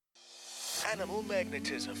Animal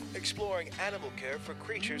Magnetism, exploring animal care for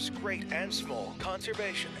creatures great and small,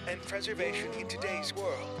 conservation and preservation in today's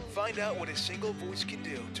world. Find out what a single voice can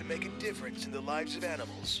do to make a difference in the lives of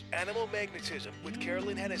animals. Animal Magnetism with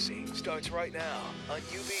Carolyn Hennessy starts right now on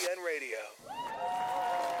UBN Radio.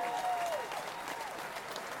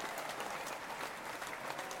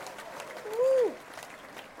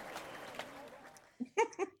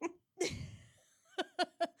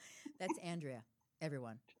 That's Andrea,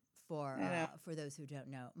 everyone. For those who don't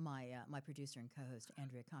know, my producer and co-host,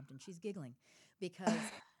 Andrea Compton, she's giggling because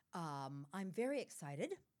I'm very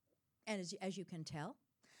excited, and as you can tell,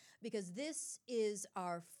 because this is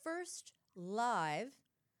our first live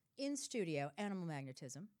in-studio Animal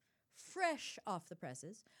Magnetism, fresh off the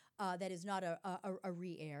presses, that is not a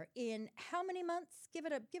re-air, in how many months? Give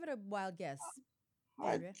it a wild guess.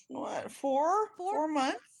 What, 4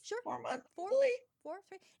 months? Sure. 4 months. 4,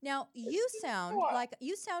 3. Now you sound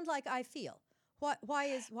like I feel. Why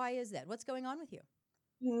is that? What's going on with you?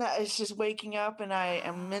 No, it's just waking up, and I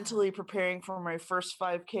am mentally preparing for my first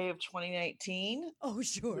 5K of 2019. Oh,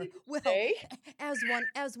 sure. Well,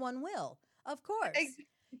 as one will, of course.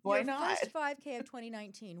 Why Your not? First 5K of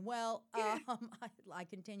 2019. Well, I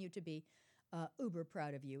continue to be uber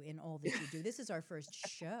proud of you in all that you do. This is our first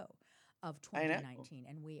show of 2019,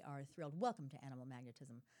 and we are thrilled. Welcome to Animal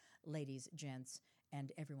Magnetism, ladies, gents,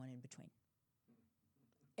 and everyone in between.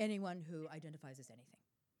 Anyone who identifies as anything.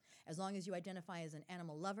 As long as you identify as an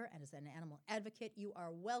animal lover and as an animal advocate, you are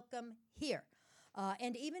welcome here.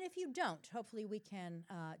 And even if you don't, hopefully we can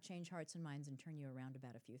change hearts and minds and turn you around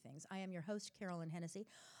about a few things. I am your host, Carolyn Hennessy,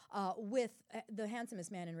 with the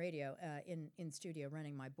handsomest man in radio in studio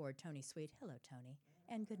running my board, Tony Sweet. Hello, Tony,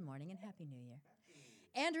 and good morning and Happy New Year.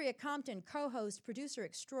 Andrea Compton, co-host, producer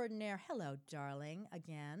extraordinaire. Hello, darling,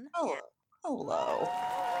 again. Hello.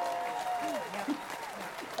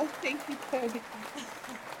 Oh, thank you, Tony.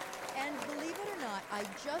 And believe it or not, I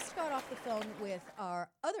just got off the phone with our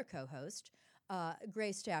other co-host,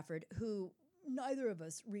 Gray Stafford, who neither of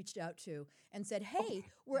us reached out to and said, hey,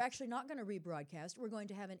 we're actually not going to rebroadcast. We're going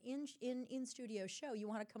to have an in-studio show. You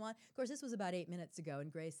want to come on? Of course, this was about 8 minutes ago,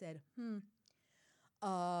 and Gray said,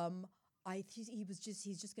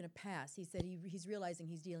 he's just going to pass. He said he's realizing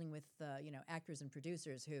he's dealing with actors and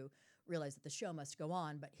producers who realize that the show must go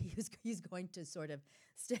on, but he's going to sort of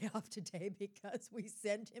stay off today because we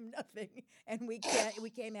sent him nothing, and we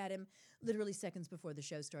came at him literally seconds before the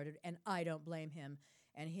show started, and I don't blame him,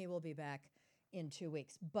 and he will be back in 2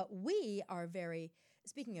 weeks. But we are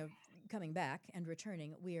speaking of coming back and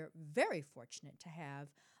returning, we are very fortunate to have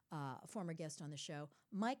a former guest on the show,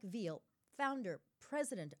 Mike Veal, founder,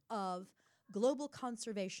 president of Global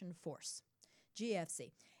Conservation Force,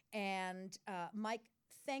 GFC. And Mike,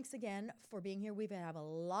 thanks again for being here. We have a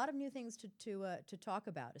lot of new things to talk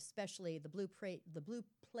about, especially the Blue Plate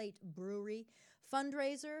Brewery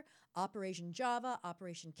fundraiser, Operation Java,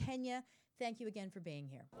 Operation Kenya. Thank you again for being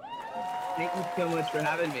here. Thank you so much for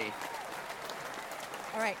having me.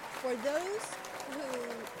 All right, for those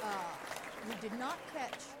who did not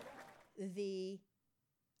catch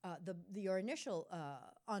your initial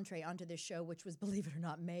entree onto this show, which was, believe it or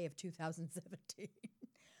not, May of 2017.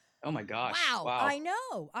 Oh my gosh.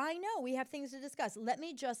 Wow. I know. We have things to discuss. Let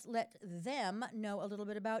me just let them know a little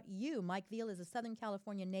bit about you. Mike Veal is a Southern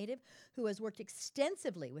California native who has worked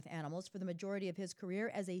extensively with animals for the majority of his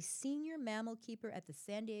career as a senior mammal keeper at the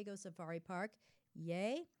San Diego Safari Park.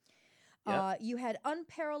 Yay. Yep. You had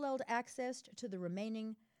unparalleled access to the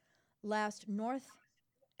remaining last North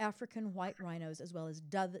African white rhinos, as well as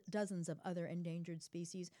dozens of other endangered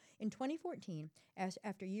species. In 2014,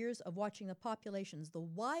 after years of watching the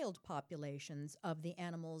wild populations of the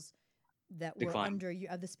animals that were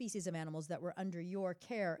of the species of animals that were under your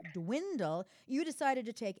care dwindle, you decided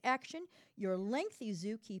to take action. Your lengthy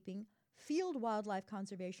zookeeping, field wildlife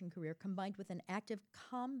conservation career, combined with an active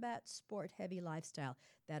combat sport-heavy lifestyle,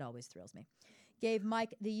 that always thrills me, gave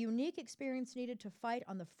Mike the unique experience needed to fight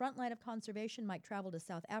on the front line of conservation. Mike traveled to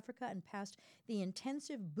South Africa and passed the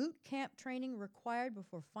intensive boot camp training required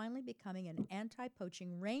before finally becoming an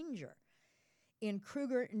anti-poaching ranger in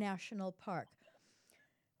Kruger National Park.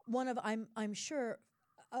 One of, I'm sure,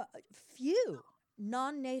 few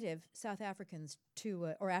non-native South Africans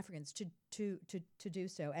or Africans to do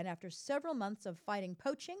so. And after several months of fighting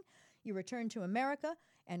poaching, you returned to America,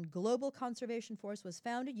 and Global Conservation Force was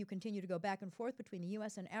founded. You continue to go back and forth between the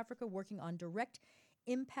U.S. and Africa, working on direct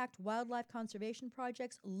impact wildlife conservation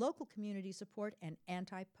projects, local community support, and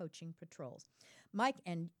anti-poaching patrols. Mike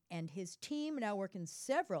and his team now work in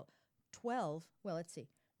 12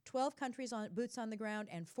 countries on boots on the ground,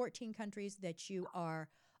 and 14 countries that you are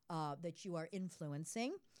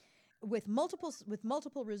influencing. with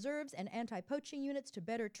multiple reserves and anti-poaching units to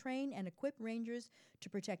better train and equip rangers to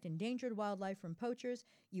protect endangered wildlife from poachers.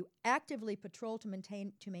 You actively patrol to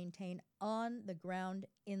maintain on-the-ground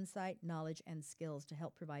insight, knowledge, and skills to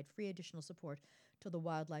help provide free additional support to the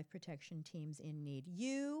wildlife protection teams in need.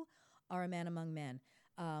 You are a man among men.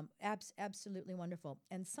 Absolutely wonderful.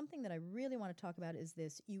 And something that I really want to talk about is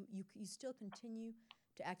this. You still continue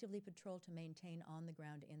to actively patrol to maintain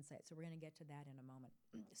on-the-ground insight. So we're going to get to that in a moment.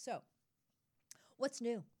 So, what's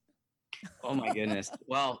new? Oh my goodness.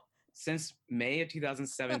 Well, since May of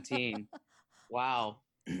 2017, wow.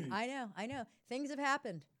 I know. Things have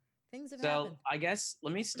happened. Things have So happened. I guess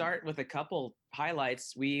let me start with a couple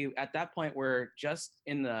highlights. We, at that point, were just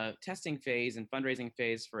in the testing phase and fundraising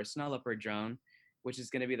phase for a snow leopard drone, which is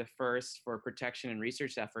going to be the first for protection and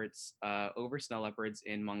research efforts over snow leopards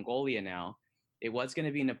in Mongolia now. It was going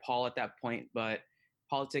to be Nepal at that point, but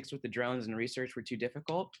politics with the drones and research were too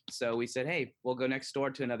difficult. So we said, hey, we'll go next door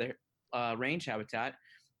to another range habitat.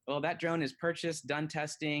 Well, that drone is purchased, done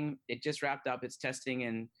testing. It just wrapped up its testing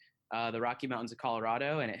in the Rocky Mountains of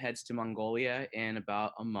Colorado, and it heads to Mongolia in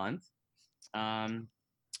about a month.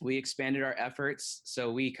 We expanded our efforts.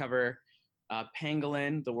 So we cover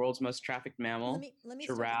pangolin, the world's most trafficked mammal,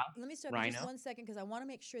 giraffe, let me stop rhino. just 1 second, because I want to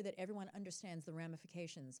make sure that everyone understands the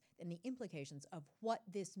ramifications and the implications of what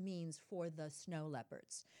this means for the snow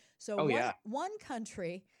leopards. So one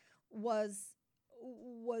country was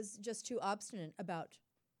just too obstinate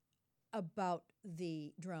about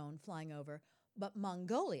the drone flying over, but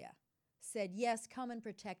Mongolia said, yes, come and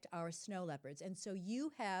protect our snow leopards. And so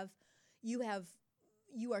you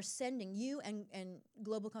are sending, you and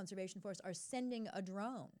Global Conservation Force are sending a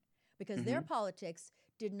drone because their politics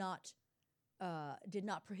did not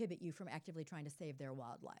prohibit you from actively trying to save their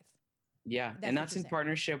wildlife. Yeah, and that's in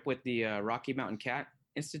partnership with the Rocky Mountain Cat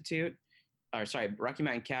Institute, Rocky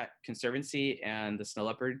Mountain Cat Conservancy and the Snow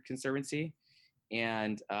Leopard Conservancy.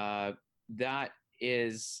 And that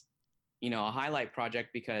is, a highlight project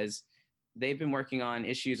because they've been working on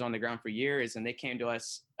issues on the ground for years, and they came to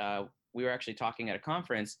us. We were actually talking at a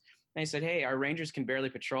conference, and they said, hey, our rangers can barely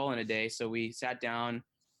patrol in a day. So we sat down,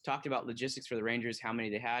 talked about logistics for the rangers, how many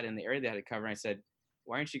they had in the area they had to cover. And I said,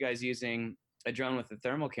 why aren't you guys using a drone with a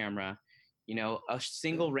thermal camera? A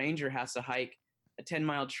single ranger has to hike a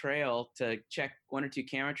 10-mile trail to check 1 or 2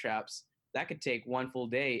 camera traps. That could take 1 full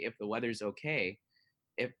day if the weather's okay.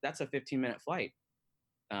 If that's a 15-minute flight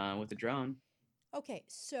with a drone. Okay,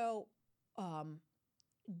 so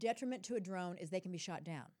detriment to a drone is they can be shot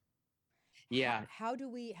down. Yeah. How do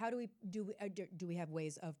we have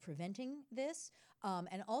ways of preventing this?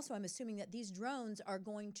 And also, I'm assuming that these drones are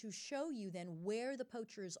going to show you then where the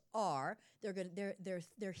poachers are.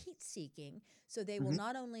 They're heat seeking, so they will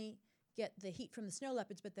not only get the heat from the snow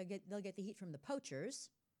leopards, but they'll get the heat from the poachers,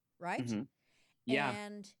 right? Yeah.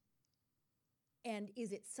 And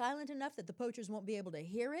is it silent enough that the poachers won't be able to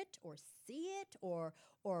hear it or see it, or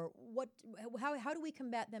what? How do we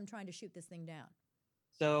combat them trying to shoot this thing down?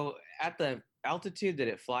 So at the altitude that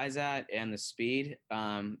it flies at and the speed,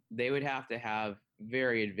 they would have to have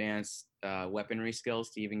very advanced weaponry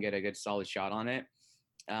skills to even get a good solid shot on it.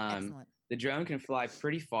 Excellent. The drone can fly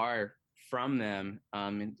pretty far from them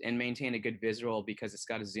and maintain a good visual because it's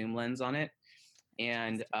got a zoom lens on it.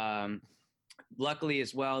 And luckily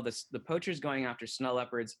as well, the poachers going after snow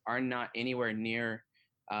leopards are not anywhere near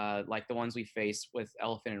like the ones we face with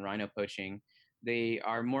elephant and rhino poaching. They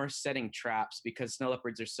are more setting traps because snow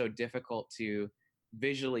leopards are so difficult to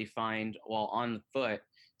visually find while on foot.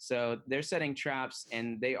 So they're setting traps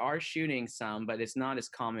and they are shooting some, but it's not as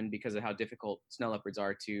common because of how difficult snow leopards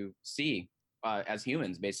are to see as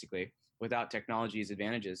humans, basically, without technology's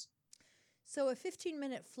advantages. So a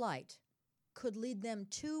 15-minute flight could lead them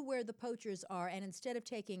to where the poachers are, and instead of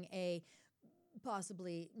taking a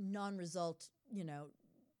possibly non-result,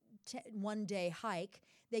 1-day hike,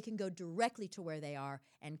 they can go directly to where they are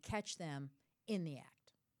and catch them in the act.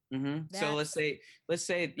 So let's say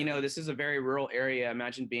this is a very rural area.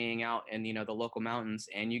 Imagine being out in the local mountains,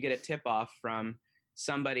 and you get a tip off from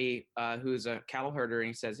somebody who's a cattle herder, and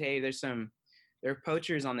he says, hey, there are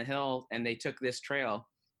poachers on the hill and they took this trail.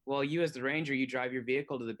 Well, you as the ranger, you drive your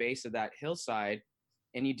vehicle to the base of that hillside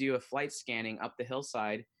and you do a flight scanning up the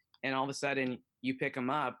hillside, and all of a sudden you pick them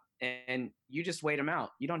up and you just wait him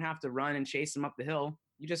out. You don't have to run and chase him up the hill.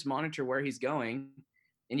 You just monitor where he's going,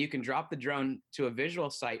 and you can drop the drone to a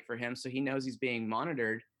visual site for him so he knows he's being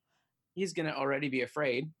monitored. He's going to already be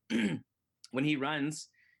afraid. When he runs,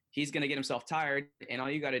 he's going to get himself tired, and all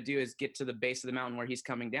you got to do is get to the base of the mountain where he's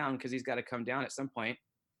coming down, because he's got to come down at some point,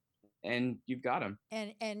 and you've got him.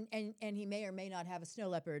 And he may or may not have a snow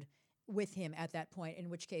leopard with him at that point. In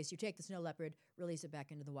which case, you take the snow leopard, release it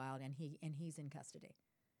back into the wild, and he's in custody.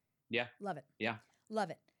 Yeah. Love it. Yeah. Love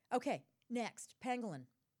it. Okay, next, pangolin.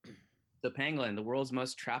 The pangolin, the world's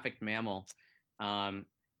most trafficked mammal.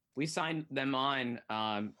 We signed them on,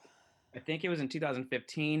 I think it was in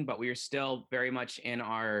 2015, but we were still very much in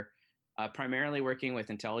our primarily working with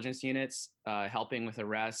intelligence units, helping with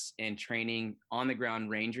arrests and training on the ground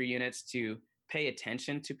ranger units to pay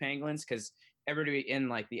attention to pangolins, because everybody in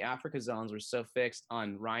like the Africa zones were so fixed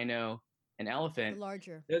on rhino and elephant. The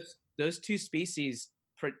larger. Those two species,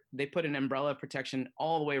 they put an umbrella of protection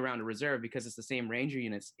all the way around a reserve because it's the same ranger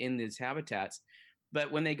units in these habitats.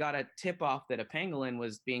 But when they got a tip off that a pangolin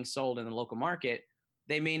was being sold in the local market,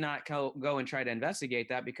 they may not go and try to investigate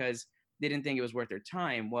that because they didn't think it was worth their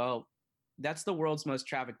time. Well, that's the world's most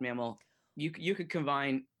trafficked mammal. You could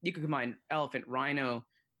combine elephant, rhino,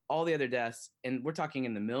 all the other deaths, and we're talking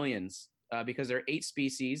in the millions because there are 8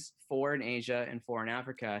 species, 4 in Asia and 4 in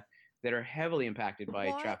Africa, that are heavily impacted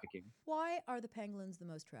by trafficking. Why are the pangolins the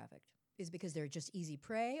most trafficked? Is it because they're just easy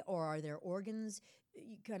prey, or are their organs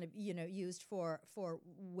kind of used for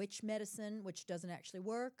witch medicine, which doesn't actually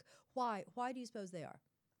work? Why do you suppose they are?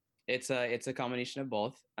 It's a combination of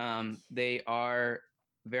both. They are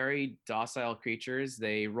very docile creatures.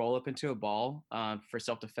 They roll up into a ball for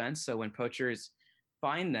self-defense. So when poachers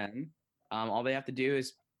find them, all they have to do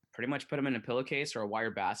is pretty much put them in a pillowcase or a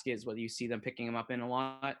wire basket is what you see them picking them up in a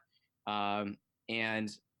lot.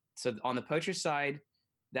 And so on the poacher side,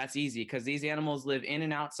 that's easy because these animals live in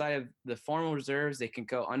and outside of the formal reserves. They can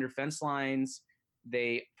go under fence lines.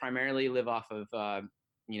 They primarily live off of,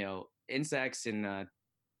 insects and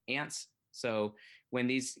ants. So when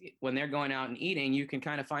they're going out and eating, you can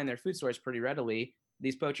kind of find their food source pretty readily.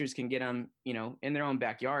 These poachers can get them, in their own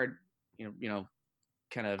backyard,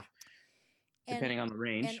 kind of depending on the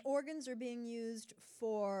range. And organs are being used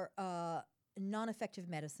for non-effective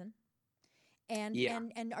medicine.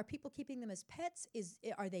 And are people keeping them as pets?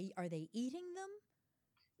 Are they eating them?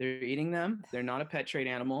 They're eating them. They're not a pet trade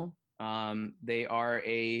animal. They are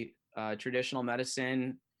a traditional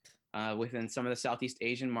medicine within some of the Southeast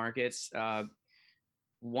Asian markets.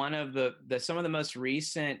 One of some of the most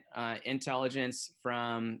recent intelligence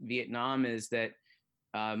from Vietnam is that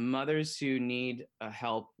mothers who need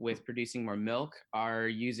help with producing more milk are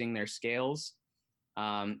using their scales.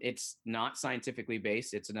 It's not scientifically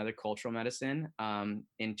based. It's another cultural medicine.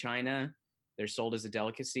 In China, they're sold as a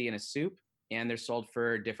delicacy in a soup, and they're sold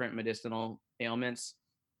for different medicinal ailments.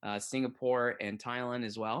 Singapore and Thailand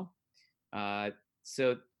as well.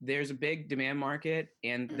 So there's a big demand market,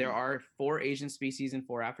 and there are 4 Asian species and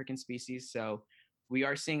 4 African species. So we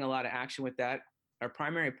are seeing a lot of action with that. Our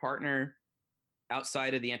primary partner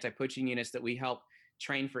outside of the anti-poaching units that we help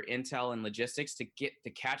train for intel and logistics to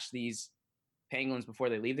catch these pangolins before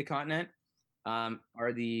they leave the continent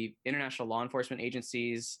are the international law enforcement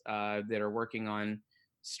agencies that are working on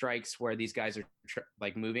strikes where these guys are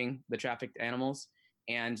moving the trafficked animals.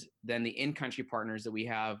 And then the in-country partners that we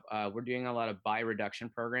have, we're doing a lot of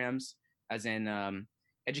bioreduction programs, as in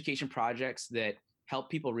education projects that help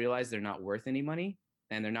people realize they're not worth any money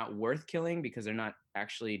and they're not worth killing because they're not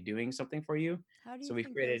actually doing something for you. So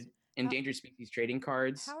we've created endangered species trading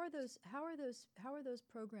cards. How are those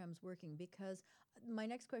programs working? Because my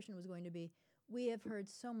next question was going to be, we have heard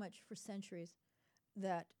so much for centuries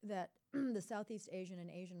that the Southeast Asian and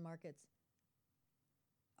Asian markets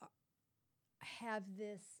have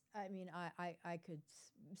this. I mean, I could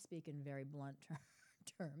speak in very blunt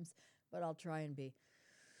terms, but I'll try and be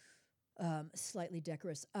slightly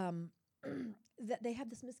decorous. That they have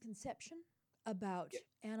this misconception about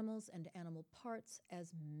animals and animal parts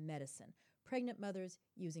as medicine. Pregnant mothers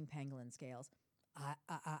using pangolin scales.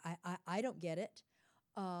 I don't get it.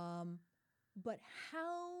 But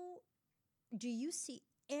how do you see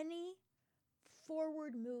any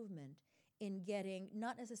forward movement in getting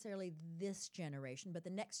not necessarily this generation, but the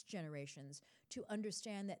next generations to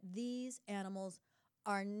understand that these animals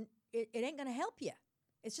are it ain't going to help you.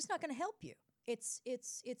 It's just not going to help you.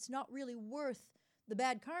 It's not really worth the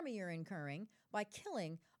bad karma you're incurring by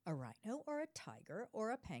killing a rhino or a tiger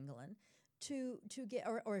or a pangolin to get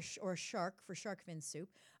or a shark for shark fin soup.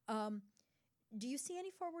 Do you see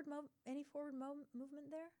any forward movement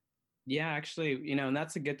there? Yeah, actually, and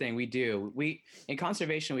that's a good thing. We do. In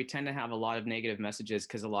conservation, we tend to have a lot of negative messages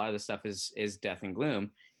because a lot of the stuff is death and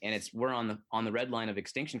gloom, and we're on the red line of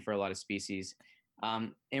extinction for a lot of species.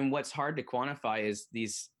 And what's hard to quantify is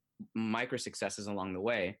these micro successes along the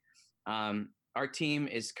way. Our team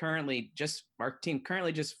currently just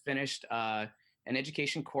finished an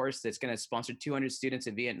education course that's going to sponsor 200 students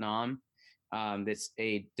in Vietnam. That's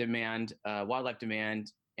a wildlife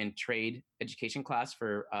demand and trade education class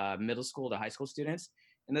for middle school to high school students.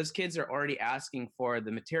 And those kids are already asking for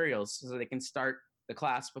the materials so they can start the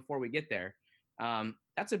class before we get there.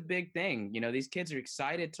 That's a big thing. You know, these kids are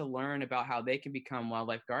excited to learn about how they can become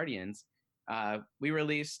wildlife guardians. We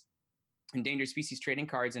released endangered species trading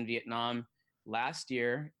cards in Vietnam last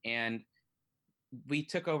year, and we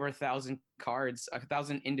took over 1,000 cards,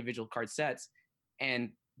 1,000 individual card sets, and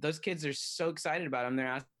those kids are so excited about them.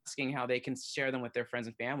 They're asking how they can share them with their friends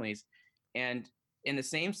and families. And in the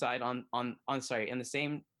same side, in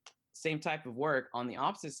the same type of work, on the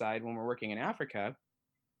opposite side, when we're working in Africa,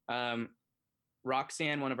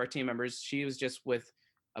 Roxanne, one of our team members, she was just with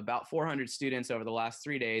about 400 students over the last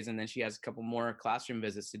 3 days, and then she has a couple more classroom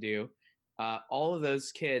visits to do. All of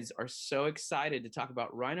those kids are so excited to talk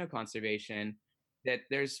about rhino conservation that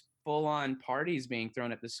there's full-on parties being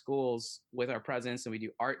thrown at the schools with our presence, and we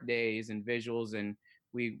do art days and visuals, and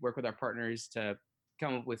we work with our partners to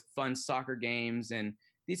come up with fun soccer games, and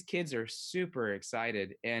these kids are super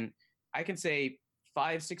excited. And I can say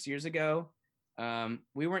 5-6 years ago,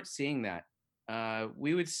 we weren't seeing that.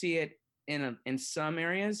 We would see it in some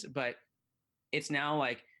areas, but it's now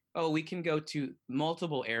like, oh, we can go to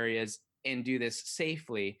multiple areas and do this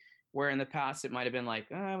safely. Where in the past it might have been like,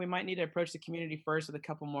 we might need to approach the community first with a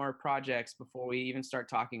couple more projects before we even start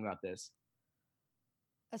talking about this.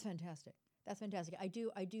 That's fantastic. That's fantastic. I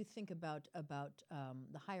do think about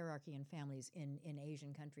the hierarchy in families in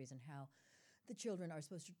Asian countries and how the children are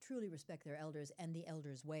supposed to truly respect their elders and the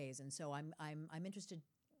elders' ways. And so I'm interested.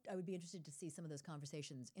 I would be interested to see some of those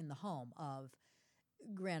conversations in the home of,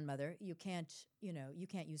 grandmother, you can't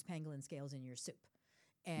use pangolin scales in your soup.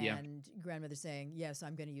 And grandmother saying, yes,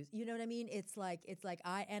 I'm going to use, you know what I mean? It's like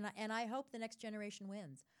I hope the next generation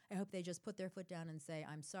wins. I hope they just put their foot down and say,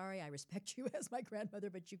 I'm sorry, I respect you as my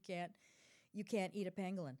grandmother, but you can't eat a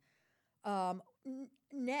pangolin.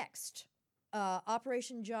 Next,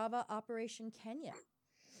 Operation Java, Operation Kenya.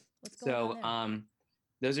 What's going on there?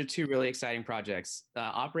 Those are two really exciting projects.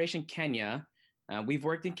 Operation Kenya, we've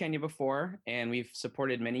worked in Kenya before, and we've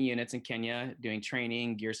supported many units in Kenya doing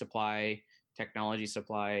training, gear supply, technology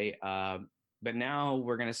supply, but now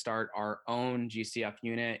we're going to start our own GCF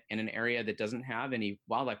unit in an area that doesn't have any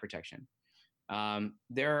wildlife protection.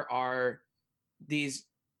 There are these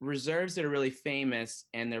reserves that are really famous,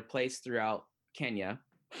 and they're placed throughout Kenya.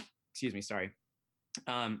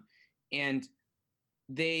 And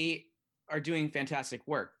they are doing fantastic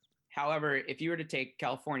work. However, if you were to take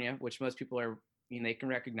California, which most people they can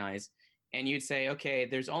recognize, and you'd say, okay,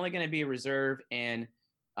 there's only going to be a reserve in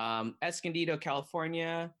Escondido,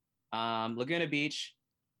 California, Laguna Beach,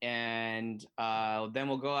 and then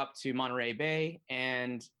we'll go up to Monterey Bay,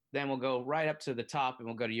 and then we'll go right up to the top, and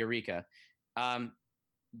we'll go to Eureka.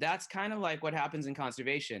 That's kind of like what happens in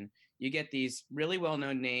conservation. You get these really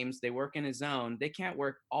well-known names. They work in a zone. They can't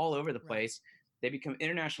work all over the place. They become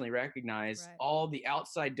internationally recognized. Right. All the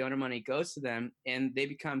outside donor money goes to them, and they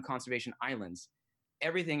become conservation islands.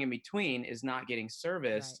 Everything in between is not getting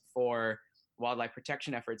serviced for wildlife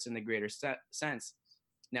protection efforts in the greater sense.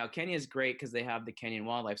 Now, Kenya is great because they have the Kenyan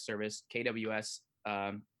Wildlife Service, KWS,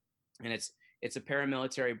 and it's a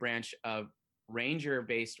paramilitary branch of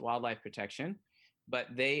ranger-based wildlife protection, but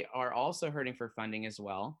they are also hurting for funding as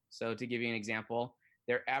well. So to give you an example,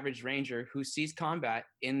 their average ranger who sees combat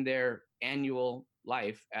in their annual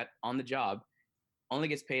life on the job only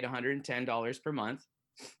gets paid $110 per month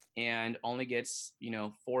and only gets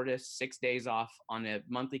 4 to 6 days off on a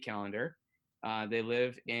monthly calendar. They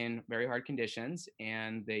live in very hard conditions,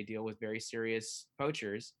 and they deal with very serious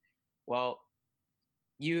poachers. Well,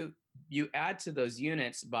 you add to those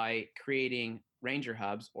units by creating ranger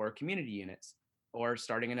hubs or community units or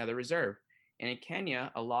starting another reserve. And in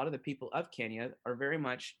Kenya, a lot of the people of Kenya are very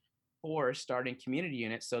much for starting community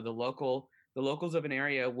units. So the locals of an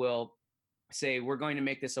area will say, we're going to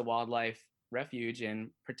make this a wildlife refuge and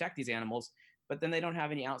protect these animals, but then they don't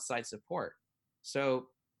have any outside support. So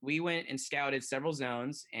we went and scouted several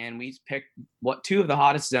zones, and we picked two of the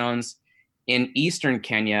hottest zones in eastern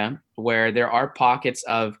Kenya, where there are pockets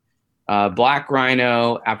of black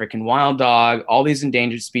rhino, African wild dog, all these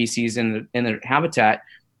endangered species in the habitat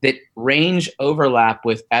that range overlap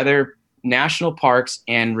with other national parks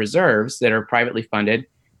and reserves that are privately funded.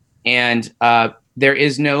 And there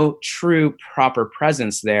is no true proper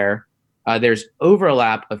presence there. There's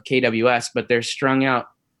overlap of KWS, but they're strung out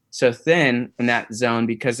so thin in that zone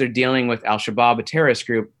because they're dealing with Al-Shabaab, a terrorist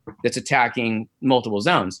group that's attacking multiple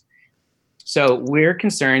zones. So we're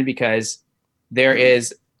concerned because there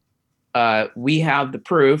is, we have the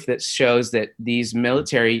proof that shows that these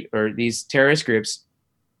military or these terrorist groups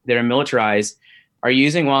that are militarized are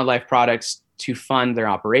using wildlife products to fund their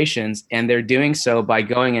operations, and they're doing so by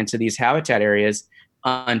going into these habitat areas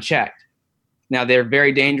unchecked. Now, they're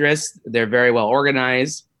very dangerous, they're very well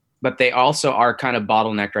organized, but they also are kind of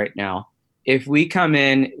bottlenecked right now. If we come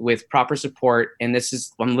in with proper support, and this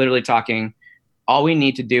is, I'm literally talking, all we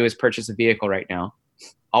need to do is purchase a vehicle right now.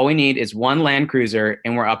 All we need is one Land Cruiser,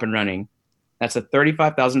 and we're up and running. That's a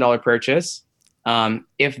 $35,000 purchase.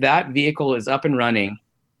 If that vehicle is up and running,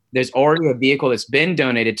 there's already a vehicle that's been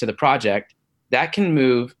donated to the project that can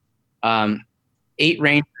move 8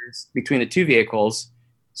 Rangers between the 2 vehicles.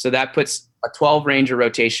 So that puts a 12 Ranger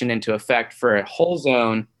rotation into effect for a whole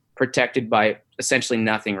zone protected by essentially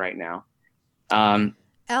nothing right now.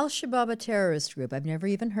 Al-Shabaab, a terrorist group. I've never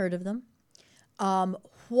even heard of them.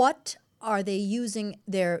 What are they using?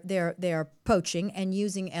 They're poaching and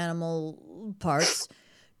using animal parts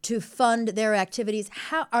to fund their activities.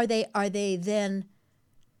 How are they then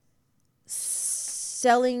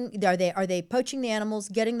selling? Are they poaching the animals,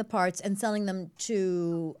 getting the parts, and selling them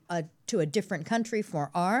to a different country for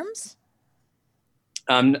arms?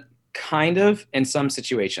 Kind of, in some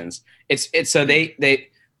situations. It's so they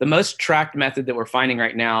the most tracked method that we're finding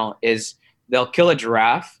right now is they'll kill a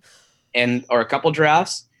giraffe or a couple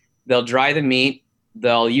giraffes. They'll dry the meat.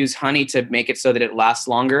 They'll use honey to make it so that it lasts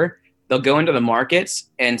longer. They'll go into the markets,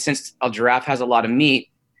 and since a giraffe has a lot of meat,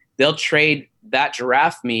 they'll trade that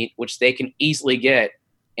giraffe meat, which they can easily get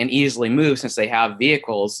and easily move since they have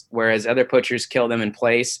vehicles, whereas other poachers kill them in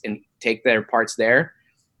place and take their parts there.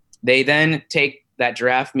 They then take that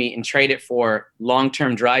giraffe meat and trade it for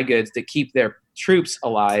long-term dry goods to keep their troops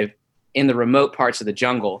alive in the remote parts of the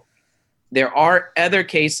jungle. There are other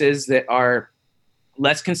cases that are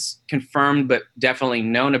less confirmed, but definitely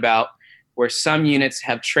known about, where some units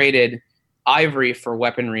have traded ivory for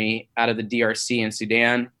weaponry out of the DRC and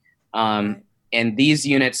Sudan. And these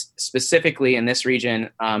units specifically in this region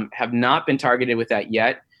have not been targeted with that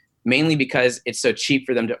yet, mainly because it's so cheap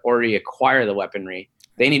for them to already acquire the weaponry.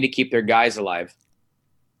 They need to keep their guys alive.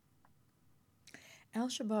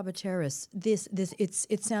 Al-Shabaab, a terrorist.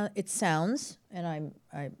 It sounds, and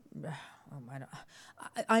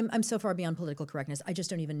I'm so far beyond political correctness. I just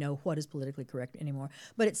don't even know what is politically correct anymore.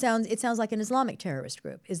 But it sounds like an Islamic terrorist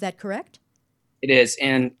group. Is that correct? It is,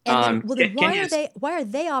 and then why are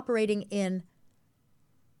they operating in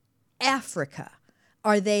Africa?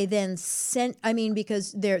 Are they then sent? I mean,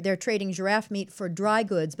 because they're trading giraffe meat for dry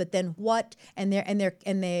goods, but then what? And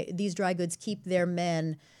these dry goods keep their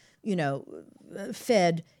men,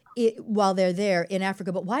 fed while they're there in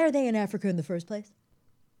Africa. But why are they in Africa in the first place?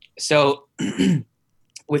 So,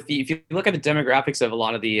 if you look at the demographics of a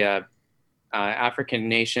lot of the African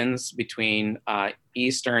nations between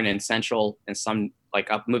Eastern and Central, and some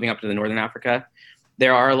moving up to the Northern Africa,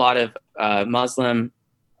 there are a lot of Muslim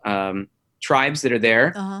tribes that are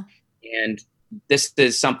there, and this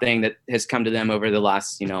is something that has come to them over the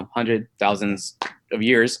last hundred thousands of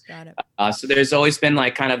years. Got it. So there's always been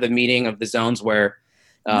kind of the meeting of the zones where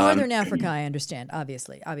Northern Africa, I understand,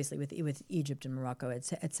 obviously with Egypt and Morocco,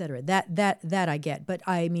 et cetera. That I get, but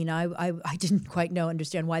I mean, I didn't quite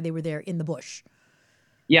understand why they were there in the bush.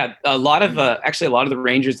 Yeah, a lot of the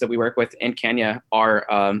rangers that we work with in Kenya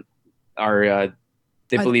are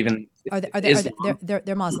they believe in Islam.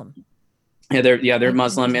 They're Muslim. Yeah, they're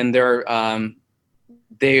Muslim, and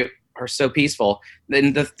they are so peaceful.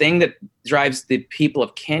 And the thing that drives the people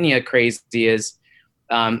of Kenya crazy is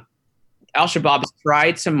Al-Shabaab has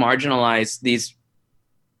tried to marginalize these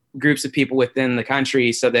groups of people within the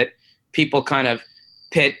country so that people kind of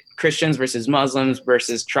pit Christians versus Muslims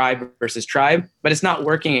versus tribe, but it's not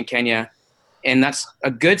working in Kenya. And that's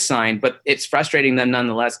a good sign, but it's frustrating them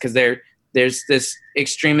nonetheless, because there's this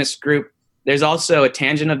extremist group. There's also a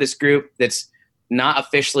tangent of this group that's not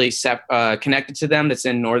officially connected to them, that's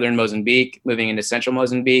in northern Mozambique, moving into central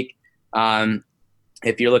Mozambique.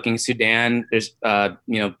 If you're looking Sudan, there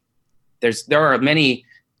are many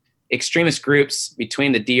extremist groups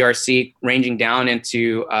between the DRC ranging down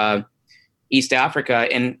into East Africa.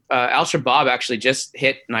 And Al-Shabaab actually just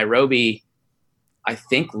hit Nairobi, I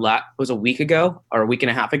think was a week ago or a week and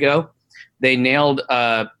a half ago. They nailed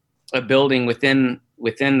a building within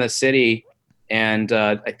the city, and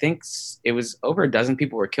I think it was over a dozen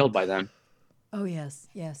people were killed by them. Oh, yes.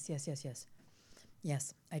 Yes,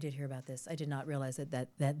 I did hear about this. I did not realize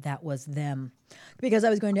that was them. Because I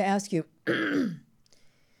was going to ask you,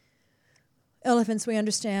 elephants, we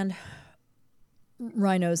understand.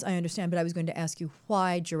 Rhinos, I understand. But I was going to ask you,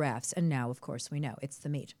 why giraffes? And now, of course, we know it's the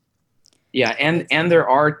meat. Yeah, and there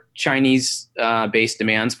are Chinese-based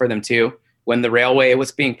demands for them, too. When the railway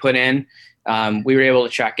was being put in, we were able to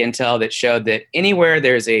track intel that showed that anywhere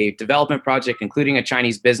there's a development project, including a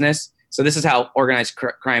Chinese business, So this is how organized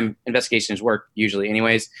crime investigations work usually.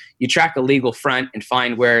 Anyways, you track the legal front and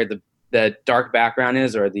find where the dark background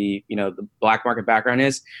is, or the black market background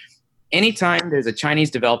is. Anytime there's a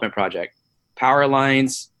Chinese development project, power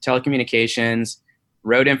lines, telecommunications,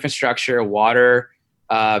 road infrastructure, water,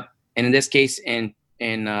 and in this case in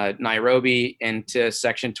Nairobi into a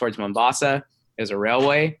section towards Mombasa is a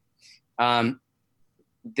railway.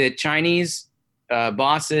 The Chinese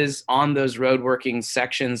bosses on those road working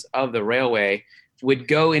sections of the railway would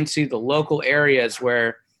go into the local areas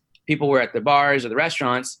where people were at the bars or the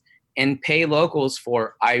restaurants and pay locals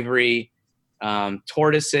for ivory,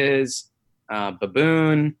 tortoises,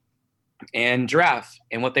 baboon, and giraffe.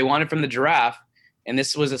 And what they wanted from the giraffe, and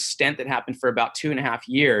this was a stint that happened for about 2.5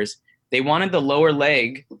 years, they wanted the lower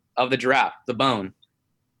leg of the giraffe, the bone.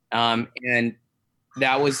 And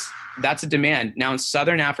that's a demand. Now in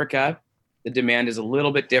Southern Africa, the demand is a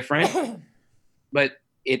little bit different, but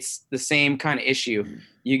it's the same kind of issue.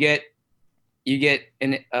 You get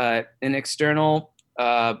an external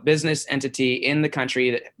business entity in the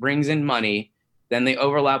country that brings in money, then they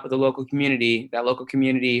overlap with the local community. That local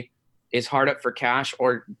community is hard up for cash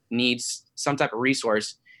or needs some type of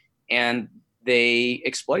resource, and they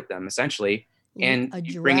exploit them essentially and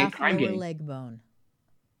bring in crime lower leg bone.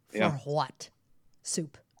 For what?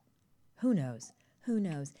 Soup. Who knows?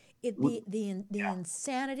 The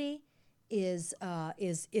insanity is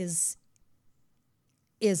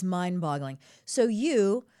mind-boggling. So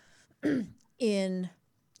you,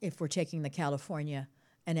 if we're taking the California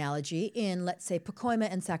analogy, in let's say Pacoima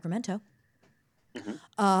and Sacramento,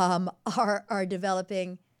 are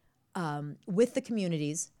developing with the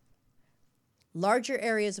communities larger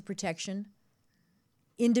areas of protection,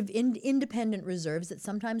 independent reserves that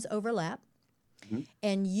sometimes overlap.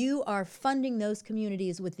 And you are funding those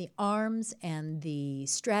communities with the arms and the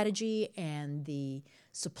strategy and the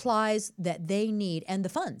supplies that they need and the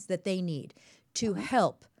funds that they need to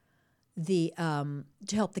help the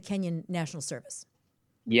Kenyan National Service.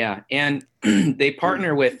 Yeah, and they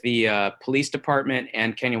partner with the police department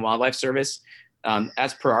and Kenyan Wildlife Service,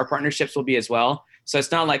 as per our partnerships will be as well. So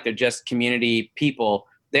it's not like they're just community people.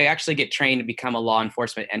 They actually get trained to become a law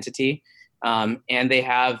enforcement entity. And they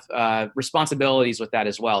have responsibilities with that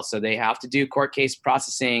as well. So they have to do court case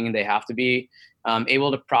processing. They have to be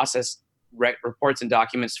able to process reports and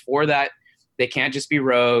documents for that. They can't just be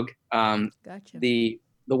rogue. Gotcha. The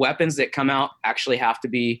weapons that come out actually have to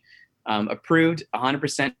be approved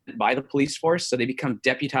 100% by the police force. So they become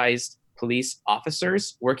deputized police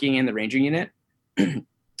officers working in the ranger unit.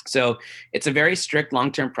 So it's a very strict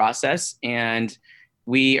long-term process. And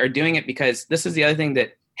we are doing it because this is the other thing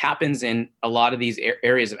that happens in a lot of these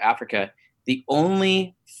areas of Africa. The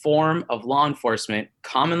only form of law enforcement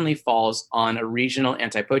commonly falls on a regional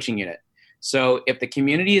anti-poaching unit. So if the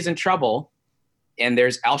community is in trouble and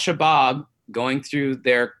there's Al-Shabaab going through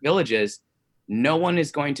their villages, no one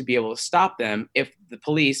is going to be able to stop them if the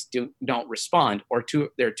police don't respond, or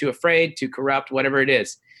they're too afraid, too corrupt, whatever it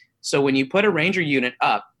is. So when you put a ranger unit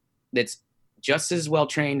up that's just as well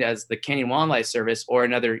trained as the Kenyan Wildlife Service or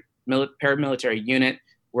another paramilitary unit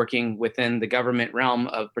working within the government realm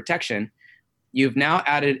of protection, you've now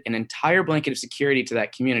added an entire blanket of security to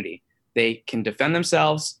that community. They can defend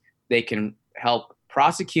themselves. They can help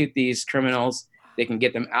prosecute these criminals. They can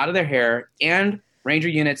get them out of their hair. And ranger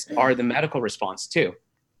units are the medical response too.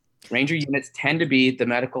 Ranger units tend to be the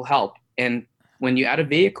medical help. And when you add a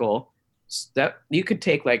vehicle, that you could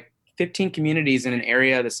take like 15 communities in an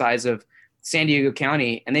area the size of San Diego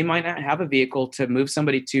County, and they might not have a vehicle to move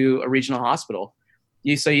somebody to a regional hospital.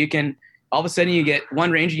 So you can, all of a sudden you get one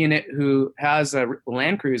ranger unit who has a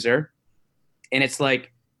Land Cruiser, and it's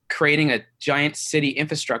like creating a giant city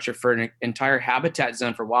infrastructure for an entire habitat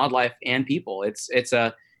zone for wildlife and people. It's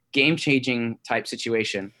a game-changing type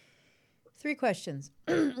situation. 3 questions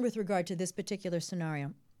with regard to this particular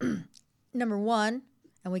scenario. Number 1,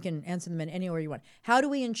 and we can answer them in any order you want. How do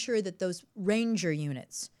we ensure that those ranger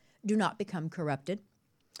units do not become corrupted,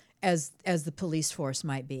 as the police force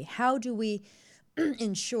might be? How do we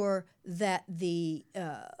ensure that the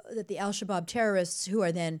Al-Shabaab terrorists, who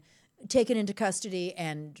are then taken into custody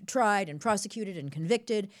and tried and prosecuted and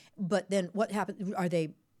convicted, but then what happens? Are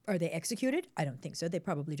they executed? I don't think so. They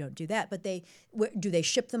probably don't do that. But do they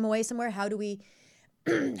ship them away somewhere? How do we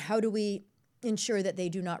ensure that they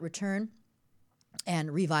do not return and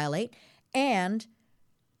reviolate? And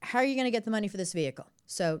how are you going to get the money for this vehicle?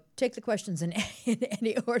 So take the questions in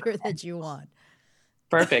any order that you want.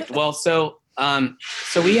 Perfect. Well, so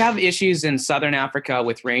we have issues in Southern Africa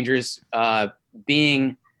with rangers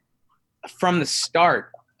being, from the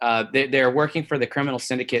start, they're working for the criminal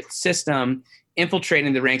syndicate system,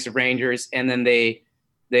 infiltrating the ranks of Rangers, and then they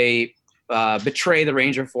betray the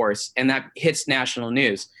Ranger force, and that hits national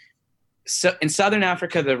news. So in Southern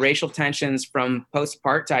Africa, the racial tensions from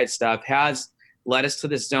post-apartheid stuff has led us to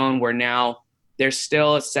this zone where now there's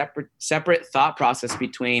still a separate thought process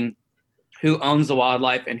between who owns the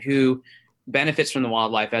wildlife and who benefits from the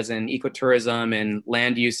wildlife, as in ecotourism and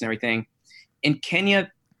land use and everything. In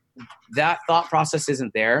Kenya, that thought process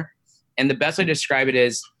isn't there. And the best way to describe it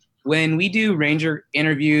is when we do ranger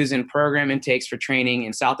interviews and program intakes for training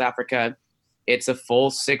in South Africa, it's a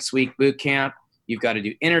full 6-week boot camp. You've got to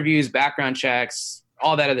do interviews, background checks,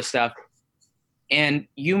 all that other stuff. And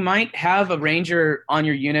you might have a ranger on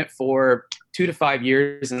your unit for 2 to 5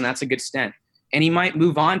 years, and that's a good stint. And he might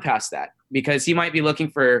move on past that because he might be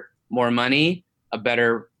looking for more money, a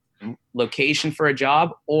better location for a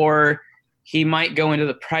job, or he might go into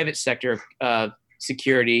the private sector of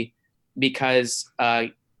security because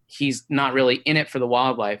he's not really in it for the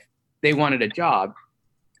wildlife. They wanted a job.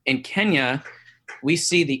 In Kenya, we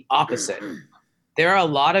see the opposite. There are a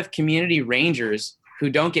lot of community rangers who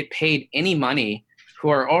don't get paid any money, who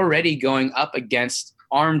are already going up against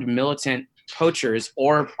armed militant poachers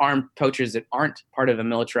or armed poachers that aren't part of a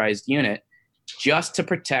militarized unit, just to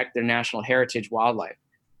protect their national heritage wildlife.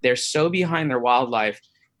 They're so behind their wildlife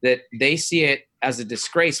that they see it as a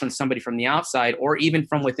disgrace when somebody from the outside or even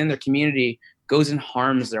from within their community goes and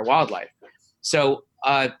harms their wildlife. So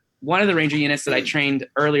one of the ranger units that I trained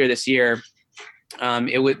earlier this year,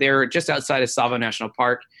 they were just outside of Tsavo National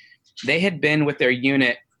Park. They had been with their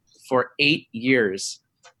unit for 8 years,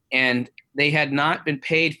 and they had not been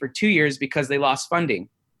paid for 2 years because they lost funding.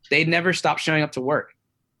 They'd never stopped showing up to work.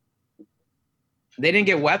 They didn't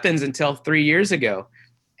get weapons until 3 years ago,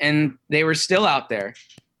 and they were still out there.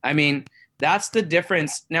 I mean, that's the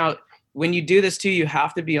difference. Now, when you do this too, you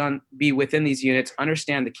have to be within these units,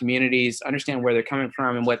 understand the communities, understand where they're coming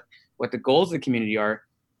from and what the goals of the community are.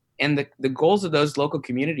 And the goals of those local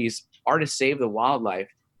communities are to save the wildlife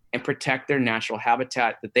and protect their natural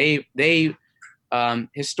habitat that they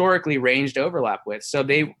historically ranged overlap with. So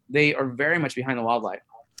they are very much behind the wildlife.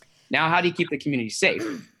 Now, how do you keep the community safe?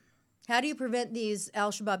 How do you prevent these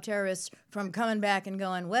al-Shabaab terrorists from coming back and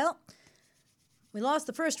going, well, we lost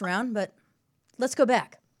the first round, but let's go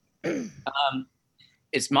back?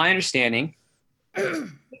 It's my understanding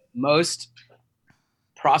most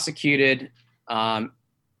prosecuted,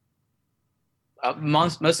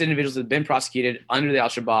 most individuals that have been prosecuted under the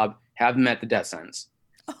al-Shabaab have met the death sentence.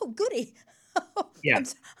 Oh, goody. Oh, yeah. I'm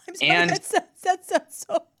sorry, and that sounds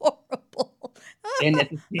so horrible. And at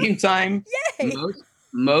the same time,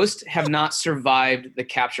 most have not survived the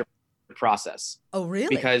capture process. Oh,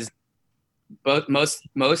 really? Because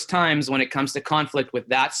most times when it comes to conflict with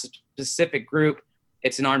that specific group,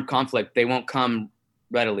 it's an armed conflict. They won't come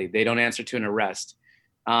readily. They don't answer to an arrest.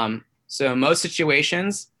 So in most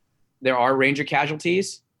situations, there are ranger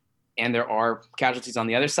casualties, and there are casualties on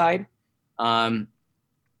the other side.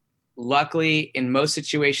 Luckily, in most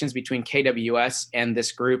situations between KWS and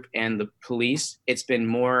this group and the police, it's been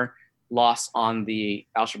more loss on the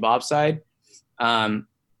al-Shabaab side.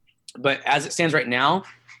 But as it stands right now,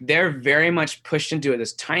 they're very much pushed into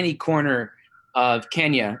this tiny corner of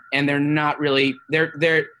Kenya, and they're not really,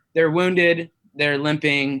 they're wounded, they're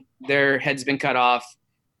limping, their head's been cut off.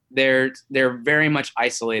 They're very much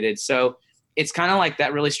isolated. So it's kind of like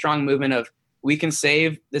that really strong movement of, we can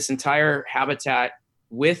save this entire habitat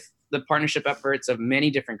with the partnership efforts of many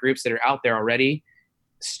different groups that are out there already,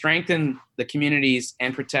 strengthen the communities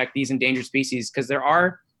and protect these endangered species, because there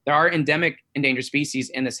are endemic endangered species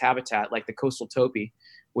in this habitat, like the coastal topi,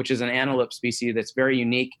 which is an antelope species that's very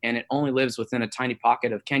unique, and it only lives within a tiny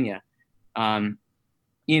pocket of Kenya.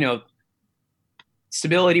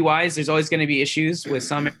 Stability-wise, there's always going to be issues with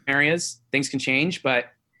some areas. Things can change, but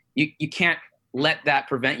you can't let that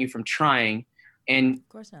prevent you from trying, and Of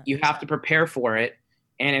course not. you have to prepare for it.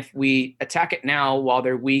 And if we attack it now while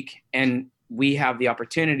they're weak and we have the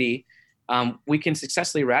opportunity, we can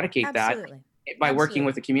successfully eradicate Absolutely. that by working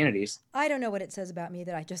with the communities. I don't know what it says about me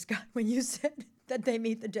that I just got when you said that they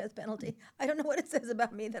meet the death penalty. I don't know what it says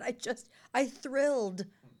about me that I thrilled.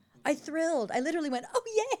 I literally went, oh,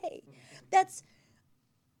 yay.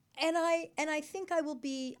 And I think I will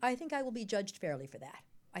be judged fairly for that.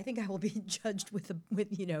 I think I will be judged with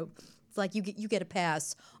it's like you get a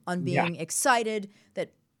pass on being excited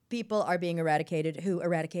that people are being eradicated who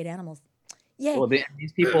eradicate animals. Yay. Well,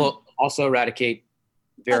 these people also eradicate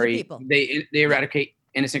they eradicate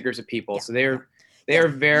innocent groups of people. Yeah. So they are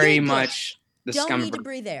very much the don't scum. need to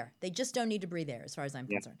breathe air. They just don't need to breathe air, as far as I'm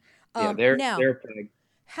concerned. They're now, a plague.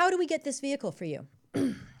 how do we get this vehicle for you?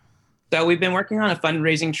 So we've been working on a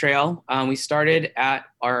fundraising trail. We started at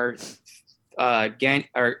our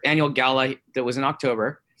annual gala that was in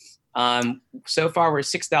October. So far, we're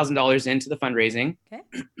 $6,000 into the fundraising. Okay.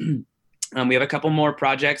 We have a couple more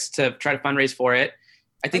projects to try to fundraise for it.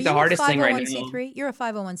 I think the hardest thing right now. You're a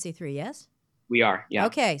 501c3, yes? We are, yeah.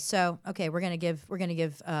 Okay, so we're gonna give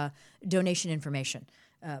donation information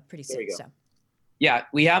pretty soon. So. Yeah,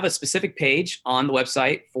 we have a specific page on the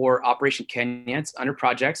website for Operation Kenya. It's under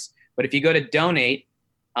projects. But if you go to donate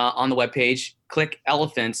on the webpage, click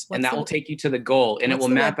elephants, and that will take you to the goal, and it will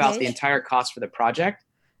map out the entire cost for the project.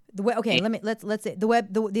 Let's say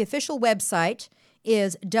the official website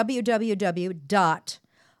is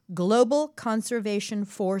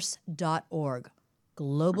www.globalconservationforce.org.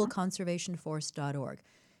 Globalconservationforce.org.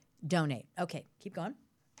 Donate. Okay, keep going.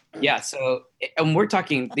 Yeah, so and we're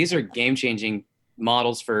talking, these are game-changing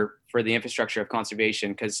models for the infrastructure of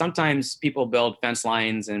conservation, because sometimes people build fence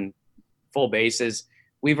lines and full bases.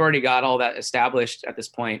 We've already got all that established at this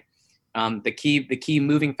point. The key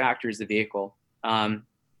moving factor is the vehicle.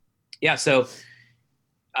 So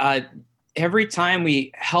every time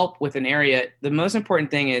we help with an area, the most important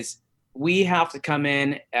thing is we have to come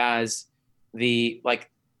in as the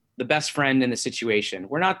best friend in the situation.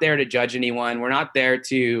 We're not there to judge anyone. We're not there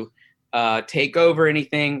to take over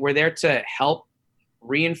anything. We're there to help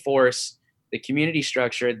reinforce the community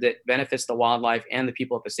structure that benefits the wildlife and the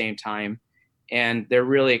people at the same time. And they're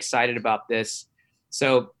really excited about this.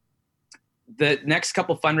 So the next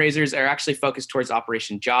couple fundraisers are actually focused towards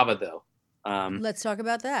Operation Java, though. Let's talk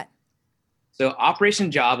about that. So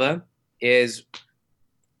Operation Java is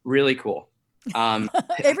really cool.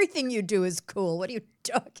 Everything you do is cool. What are you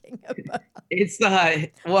talking about? It's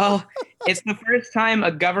it's the first time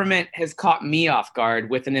a government has caught me off guard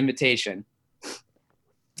with an invitation.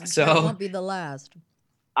 So it won't be the last.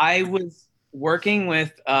 I was working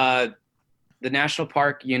with the national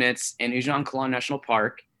park units in Ujung Kulon National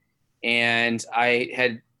Park, and I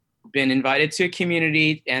had been invited to a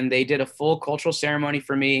community, and they did a full cultural ceremony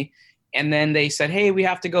for me. And then they said, "Hey, we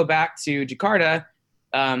have to go back to Jakarta.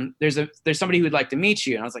 There's somebody who would like to meet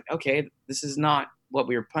you." And I was like, "Okay, this is not what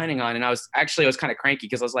we were planning on." And I was kind of cranky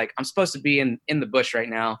because I was like, "I'm supposed to be in the bush right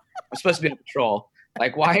now. I'm supposed to be on patrol.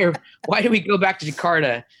 Like, why do we go back to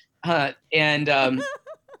Jakarta?"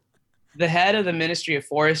 The head of the Ministry of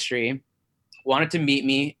Forestry wanted to meet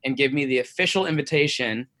me and give me the official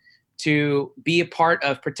invitation to be a part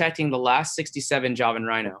of protecting the last 67 Javan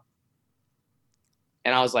rhino.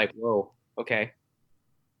 And I was like, whoa, okay.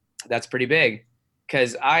 That's pretty big.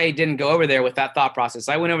 Because I didn't go over there with that thought process.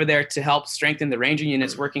 I went over there to help strengthen the ranger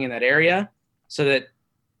units working in that area so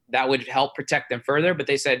that would help protect them further. But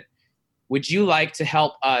they said, would you like to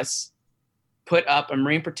help us put up a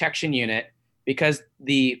marine protection unit? Because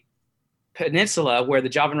the peninsula where the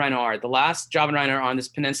Javan rhino are, the last Javan rhino are on this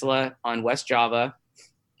peninsula on West Java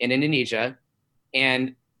in Indonesia.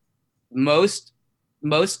 And most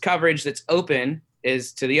coverage that's open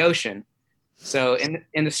is to the ocean. So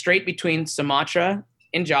in the strait between Sumatra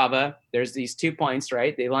and Java, there's these 2 points,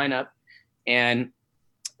 right? They line up. And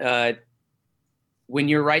when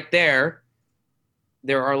you're right there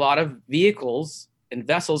are a lot of vehicles and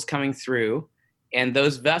vessels coming through. And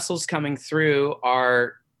those vessels coming through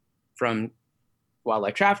are from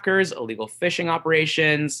wildlife traffickers, illegal fishing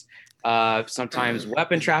operations, sometimes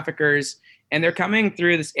weapon traffickers. And they're coming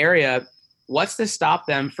through this area. What's to stop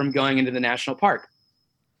them from going into the national park?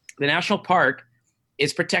 The national park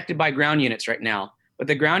is protected by ground units right now, but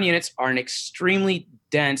the ground units are an extremely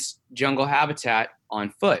dense jungle habitat on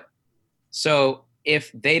foot. So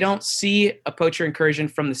if they don't see a poacher incursion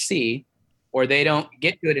from the sea, or they don't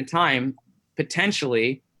get to it in time,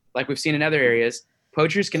 potentially, like we've seen in other areas,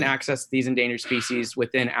 poachers can access these endangered species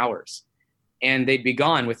within hours. And they'd be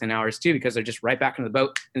gone within hours too, because they're just right back in the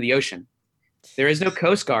boat in the ocean. There is no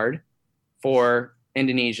Coast Guard for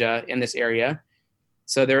Indonesia in this area.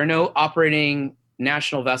 So there are no operating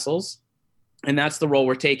national vessels, and that's the role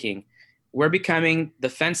we're taking. We're becoming the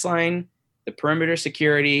fence line, the perimeter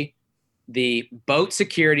security, the boat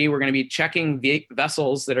security. We're going to be checking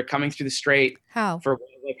vessels that are coming through the strait. How? For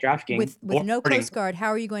wildlife trafficking. With no Coast Guard, how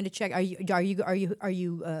are you going to check? Are you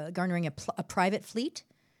garnering a private fleet?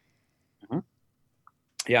 Mm-hmm.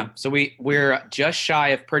 Yeah. So we're just shy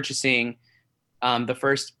of purchasing the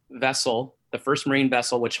first vessel, the first marine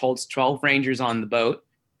vessel, which holds 12 rangers on the boat.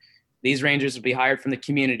 These rangers will be hired from the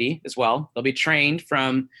community as well. They'll be trained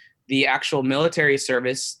from the actual military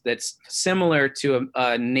service that's similar to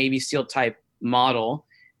a Navy SEAL type model,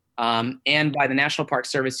 and by the National Park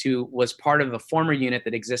Service, who was part of a former unit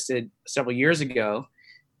that existed several years ago.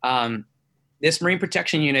 This Marine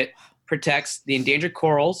Protection Unit protects the endangered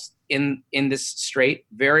corals in this strait,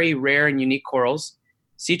 very rare and unique corals,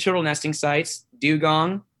 sea turtle nesting sites,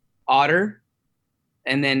 dugong, otter,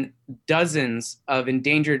 and then dozens of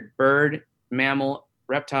endangered bird, mammal,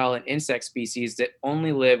 reptile, and insect species that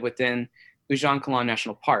only live within Ujung Kulon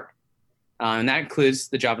National Park. And that includes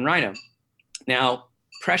the Javan rhino. Now,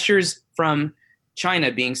 pressures from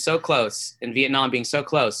China being so close and Vietnam being so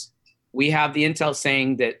close, we have the intel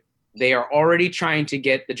saying that they are already trying to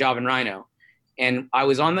get the Javan rhino. And I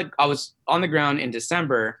was on the ground in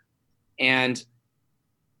December, and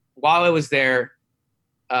while I was there,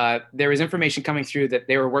 there was information coming through that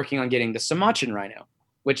they were working on getting the Sumatran rhino,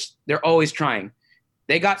 which they're always trying.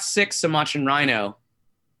 They got 6 Sumatran rhino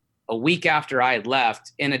a week after I had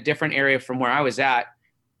left in a different area from where I was at,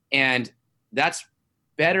 and that's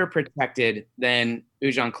better protected than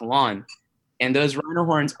Ujung Kulon. And those rhino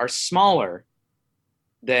horns are smaller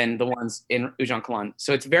than the ones in Ujung Kulon.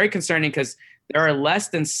 So it's very concerning because there are less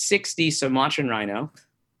than 60 Sumatran rhino,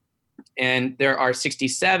 and there are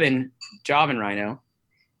 67 Javan rhino.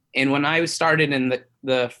 And when I started in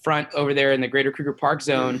the front over there in the Greater Kruger Park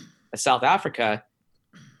Zone of South Africa,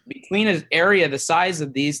 between an area the size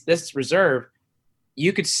of this reserve,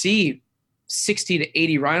 you could see 60 to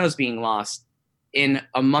 80 rhinos being lost in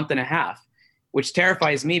a month and a half, which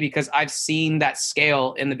terrifies me because I've seen that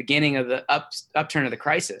scale in the beginning of the upturn of the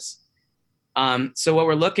crisis. So what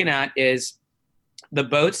we're looking at is the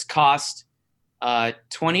boats cost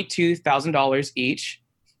 $22,000 each.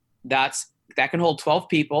 That can hold 12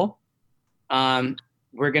 people.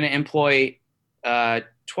 We're going to employ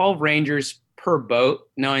 12 rangers per boat,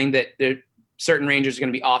 knowing that certain rangers are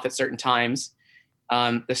going to be off at certain times.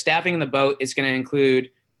 The staffing in the boat is going to include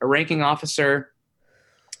a ranking officer,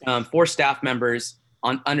 4 staff members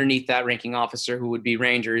underneath that ranking officer who would be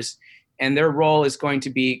rangers. And their role is going to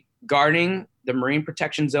be guarding the marine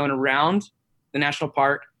protection zone around the national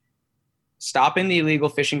park, stopping the illegal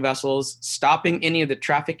fishing vessels, stopping any of the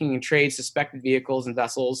trafficking and trade suspected vehicles and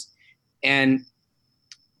vessels, and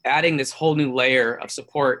adding this whole new layer of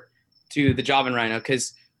support to the Javan rhino.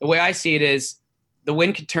 Because the way I see it is the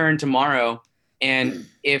wind could turn tomorrow, and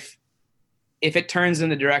if it turns in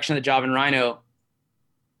the direction of the Javan rhino,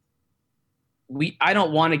 I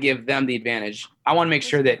don't want to give them the advantage. I want to make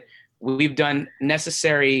sure that we've done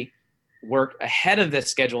necessary work ahead of the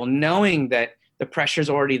schedule, knowing that the pressure's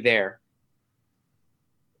already there.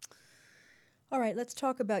 All right, let's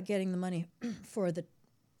talk about getting the money for the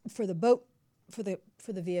boat, for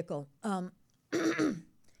the vehicle.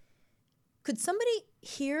 Could somebody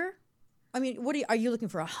here? I mean, are you looking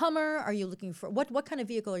for a Hummer? Are you looking for what kind of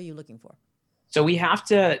vehicle are you looking for? So we have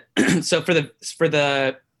to. So for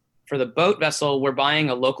the boat vessel, we're buying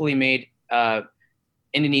a locally made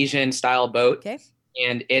Indonesian style boat. Okay.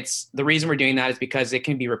 And the reason we're doing that is because it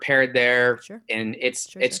can be repaired there, sure. And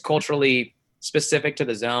it's culturally specific to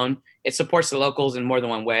the zone. It supports the locals in more than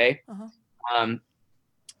one way. Uh-huh.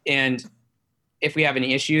 And if we have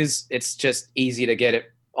any issues, it's just easy to get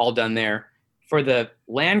it all done there. For the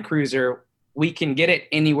Land Cruiser, we can get it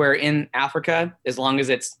anywhere in Africa as long as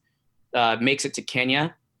it's makes it to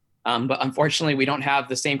Kenya. But unfortunately, we don't have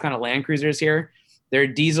the same kind of Land Cruisers here. They're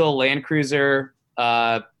diesel Land Cruiser,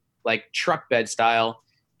 like truck bed style,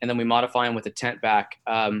 and then we modify them with a tent back.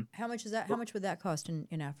 How much is that? How much would that cost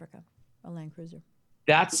in Africa, a Land Cruiser?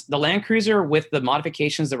 That's the Land Cruiser with the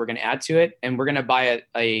modifications that we're going to add to it, and we're going to buy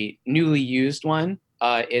a newly used one.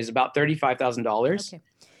 Is about $35,000.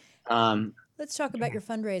 Okay. Let's talk about your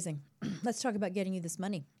fundraising. Let's talk about getting you this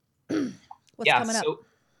money. What's coming up?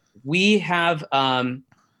 We have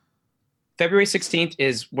February 16th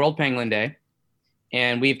is World Pangolin Day,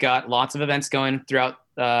 and we've got lots of events going throughout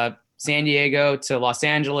San Diego to Los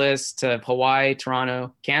Angeles to Hawaii,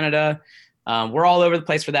 Toronto, Canada. We're all over the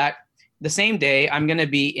place for that. The same day, I'm going to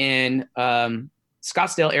be in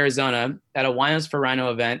Scottsdale, Arizona at a Winos for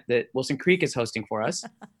Rhino event that Wilson Creek is hosting for us.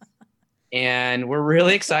 And we're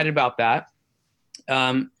really excited about that.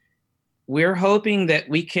 We're hoping that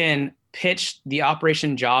we can pitch the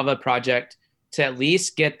Operation Java project to at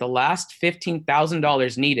least get the last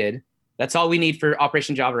 $15,000 needed. That's all we need for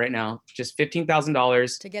Operation Java right now, just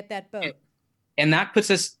 $15,000. To get that boat. And that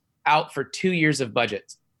puts us out for 2 years of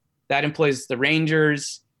budget. That employs the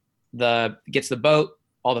Rangers, gets the boat,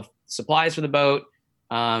 all the supplies for the boat.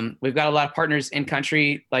 We've got a lot of partners in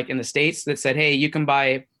country, like in the States, that said, hey, you can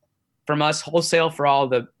buy from us wholesale for all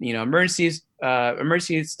the, emergency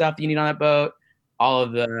stuff you need on that boat, all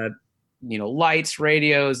of the, lights,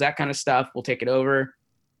 radios, that kind of stuff. We'll take it over.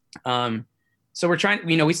 So we're trying,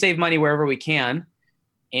 we save money wherever we can.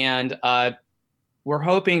 And we're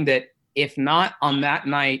hoping that if not on that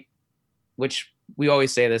night, which we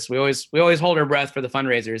always say this. We always hold our breath for the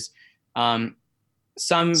fundraisers.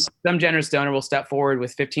 Some generous donor will step forward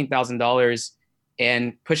with $15,000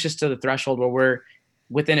 and push us to the threshold where we're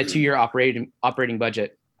within a 2-year operating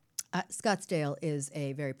budget. Scottsdale is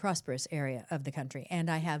a very prosperous area of the country, and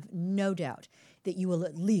I have no doubt that you will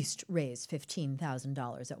at least raise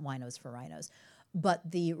 $15,000 at Winos for Rhinos.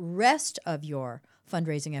 But the rest of your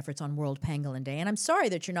fundraising efforts on World Pangolin Day, and I'm sorry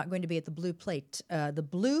that you're not going to be at the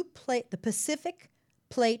Pacific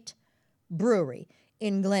Plate Brewery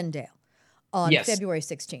in Glendale on February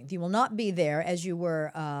 16th. You will not be there as you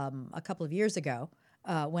were a couple of years ago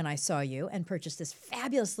when I saw you and purchased this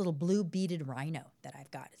fabulous little blue beaded rhino that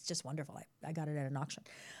I've got. It's just wonderful. I got it at an auction.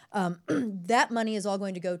 That money is all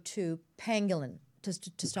going to go to pangolin,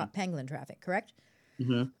 to stop pangolin traffic, correct?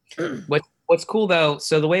 Mm-hmm. What's cool though,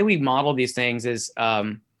 so the way we model these things is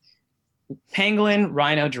pangolin,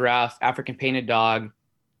 rhino, giraffe, African painted dog,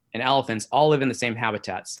 and elephants all live in the same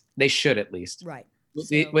habitats. They should, at least. Right.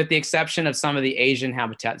 With the exception of some of the Asian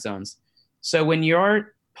habitat zones. So when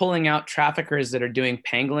you're pulling out traffickers that are doing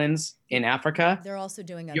pangolins in Africa, they're also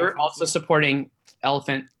doing other you're things, also supporting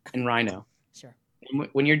elephant and rhino. Sure.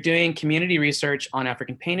 When you're doing community research on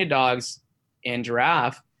African painted dogs and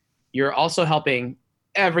giraffe, you're also helping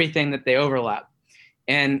everything that they overlap.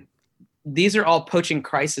 And these are all poaching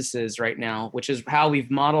crises right now, which is how we've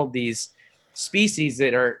modeled these species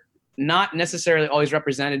that are not necessarily always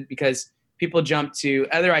represented, because people jump to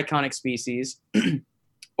other iconic species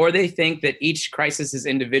or they think that each crisis is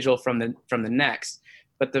individual from the next.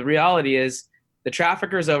 But the reality is the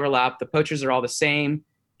traffickers overlap, the poachers are all the same,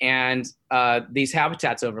 and these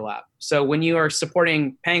habitats overlap. So when you are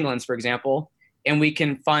supporting pangolins, for example, and we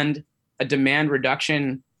can fund a demand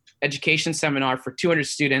reduction education seminar for 200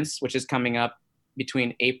 students, which is coming up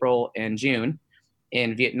between April and June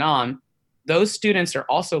in Vietnam, those students are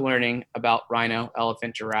also learning about rhino,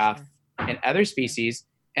 elephant, giraffe, and other species,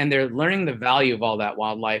 and they're learning the value of all that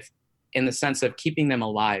wildlife in the sense of keeping them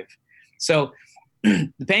alive. So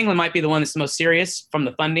the pangolin might be the one that's the most serious from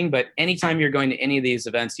the funding, but anytime you're going to any of these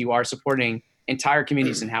events, you are supporting entire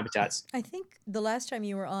communities and habitats. I think the last time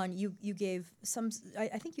you were on, you gave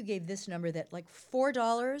I think you gave this number that like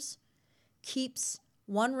 $4 keeps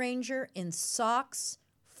one ranger in socks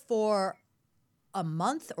for a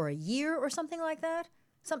month or a year or something like that.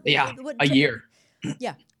 A year.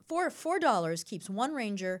 Yeah, $4 keeps one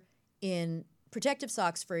ranger in protective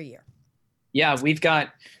socks for a year. Yeah, we've got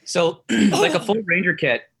like a full ranger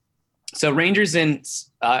kit. So rangers in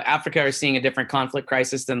Africa are seeing a different conflict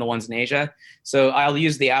crisis than the ones in Asia. So I'll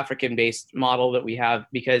use the African-based model that we have,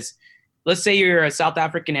 because let's say you're a South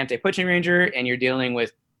African anti-poaching ranger and you're dealing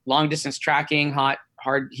with long-distance tracking, hot,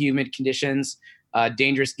 hard, humid conditions,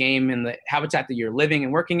 dangerous game in the habitat that you're living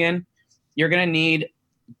and working in. You're going to need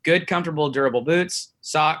good, comfortable, durable boots,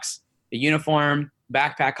 socks, a uniform,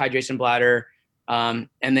 backpack, hydration bladder, and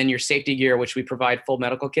then your safety gear, which we provide full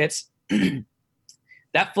medical kits.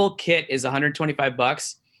 That full kit is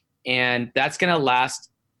 $125, and that's going to last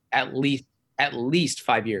at least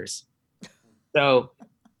 5 years. So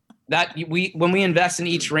that when we invest in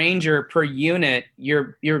each ranger per unit,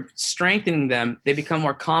 you're strengthening them. They become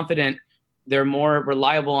more confident. They're more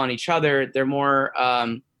reliable on each other. They're more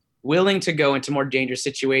willing to go into more dangerous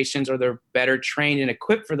situations, or they're better trained and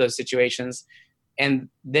equipped for those situations. And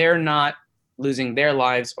they're not losing their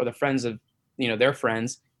lives or the friends of, their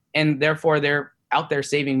friends. And therefore they're out there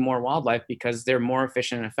saving more wildlife because they're more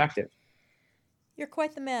efficient and effective. You're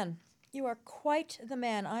quite the man. You are quite the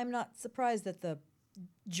man. I'm not surprised that the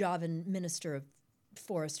Javan Minister of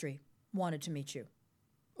Forestry wanted to meet you.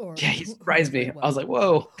 Yeah, he surprised me. I was like,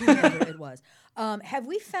 whoa. Whoever it was. Have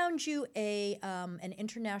we found you an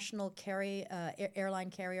international airline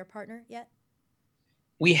carrier partner yet?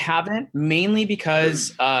 We haven't, mainly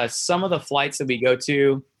because some of the flights that we go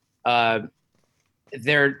to,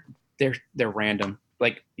 they're random.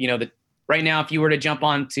 Like, right now, if you were to jump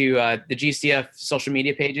onto the GCF social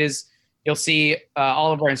media pages, you'll see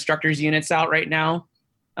all of our instructors units out right now,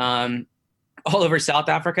 all over South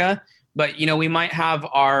Africa. But, we might have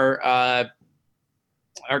our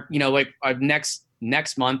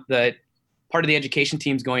next month, that part of the education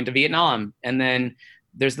team's going to Vietnam. And then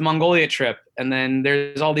there's the Mongolia trip. And then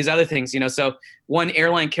there's all these other things, so one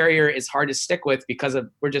airline carrier is hard to stick with because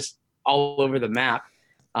we're just all over the map.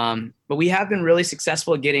 But we have been really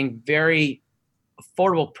successful at getting very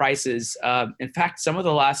affordable prices. In fact, some of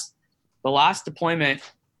the last deployment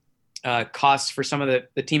costs for some of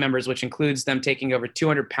the team members, which includes them taking over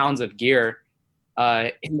 200 pounds of gear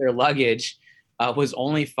in their luggage, was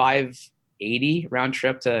only $580 round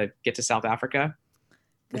trip to get to South Africa,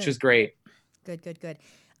 which was great. Good.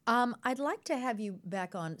 I'd like to have you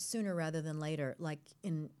back on sooner rather than later, like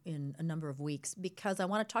in a number of weeks, because I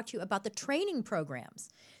want to talk to you about the training programs.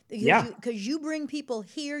 Because you bring people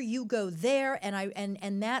here, you go there,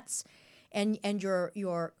 and that's and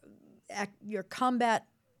your combat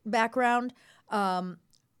background. I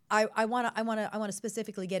want to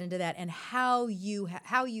specifically get into that and how you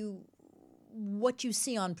what you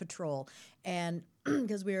see on patrol, and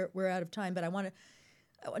because we're out of time, but I want to.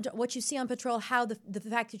 What you see on patrol, how the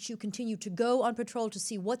fact that you continue to go on patrol to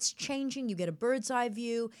see what's changing, you get a bird's eye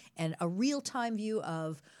view and a real-time view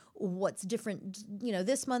of what's different,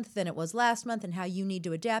 this month than it was last month, and how you need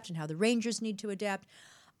to adapt and how the Rangers need to adapt.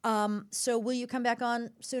 So will you come back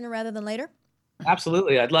on sooner rather than later?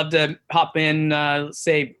 Absolutely. I'd love to hop in,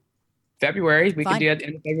 say, February. We can do it at the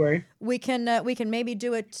end of February. We can maybe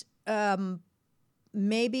do it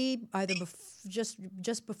maybe either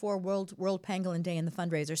just before World Pangolin Day and the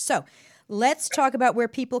fundraiser. So let's talk about where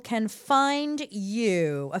people can find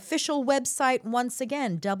you. Official website, once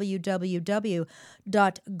again,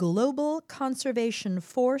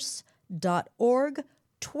 www.globalconservationforce.org.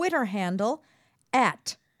 Twitter handle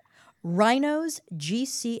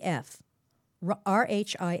 @RhinosGCF.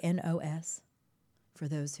 RHINOS, for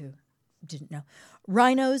those who didn't know.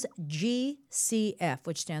 Rhinos GCF,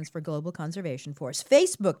 which stands for Global Conservation Force.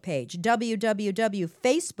 Facebook page,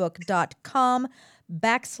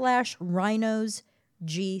 www.facebook.com/Rhinos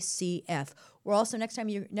GCF. We're also next time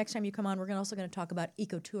you come on, we're also going to talk about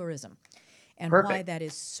ecotourism and why that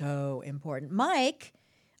is so important. Mike,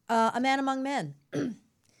 a man among men.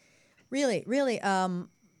 Really,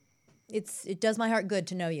 it does my heart good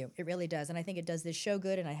to know you. It really does, and I think it does this show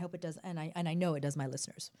good, and I hope it does, and I know it does my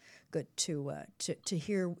listeners good to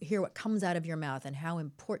hear what comes out of your mouth and how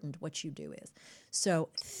important what you do is. So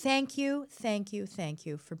thank you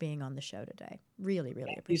for being on the show today. Really,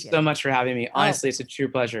 really appreciate it. Thank you so much for having me. Honestly, it's a true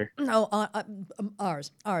pleasure.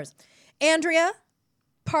 Ours. Andrea,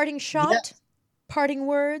 parting shot, parting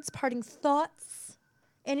words, parting thoughts,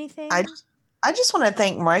 anything? I just want to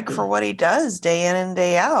thank Mike for what he does day in and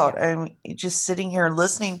day out. I'm just sitting here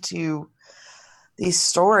listening to these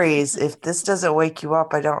stories. If this doesn't wake you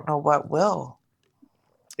up, I don't know what will.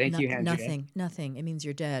 Thank you, Andrea. Nothing. It means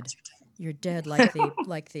you're dead. You're dead like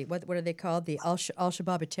the what are they called? The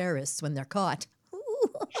Al-Shabaab terrorists when they're caught.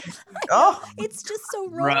 Oh, it's just so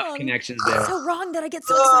wrong. Rough connections there. So wrong that I get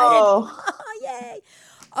so excited. Yay!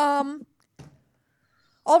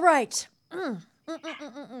 All right.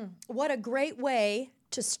 What a great way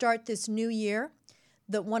to start this new year.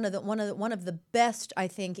 One of the best, I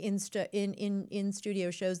think, in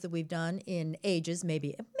studio shows that we've done in ages,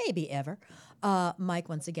 maybe ever. Mike,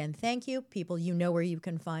 once again, thank you. People, you know where you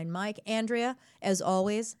can find Mike. Andrea, as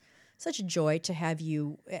always, such a joy to have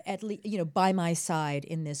you at least by my side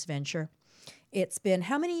in this venture. It's been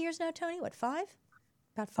how many years now, Tony? What, 5?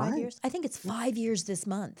 About 5 years? I think it's 5 years this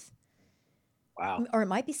month. Wow. Or it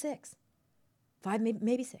might be 6. 5,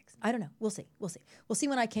 maybe 6. I don't know. We'll see. We'll see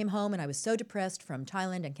when I came home and I was so depressed from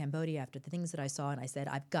Thailand and Cambodia after the things that I saw, and I said,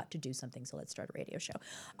 I've got to do something, so let's start a radio show.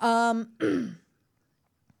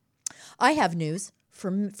 I have news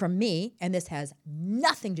from me, and this has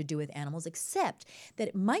nothing to do with animals, except that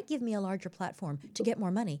it might give me a larger platform to get more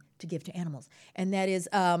money to give to animals. And that is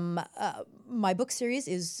my book series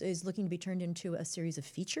is looking to be turned into a series of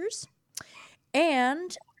features.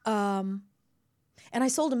 And I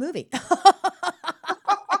sold a movie.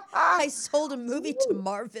 I sold a movie to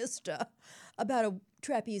Mar Vista about a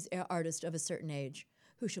trapeze artist of a certain age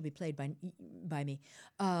who shall be played by me.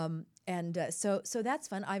 So that's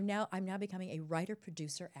fun. I'm now becoming a writer,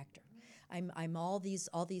 producer, actor. I'm all these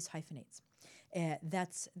hyphenates.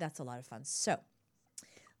 That's a lot of fun. So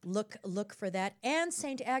look for that. And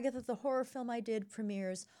St. Agatha, the horror film I did,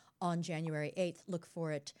 premieres on January 8th. Look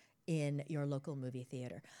for it in your local movie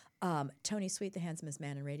theater. Tony Sweet, the handsomest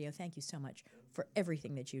man in radio, thank you so much for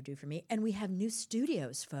everything that you do for me. And we have new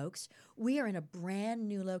studios, folks. We are in a brand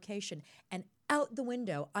new location. And out the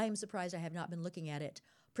window, I am surprised I have not been looking at it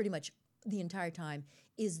pretty much the entire time,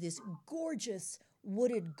 is this gorgeous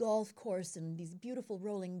wooded golf course and these beautiful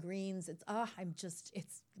rolling greens. It's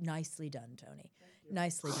nicely done, Tony.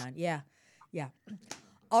 Nicely done. Yeah.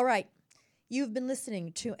 All right. You've been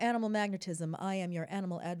listening to Animal Magnetism. I am your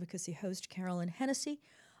animal advocacy host, Carolyn Hennessy.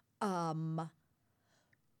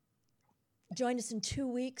 Join us in 2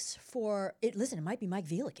 weeks for it. Listen, it might be Mike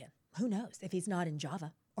Veal again. Who knows if he's not in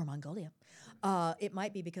Java or Mongolia. It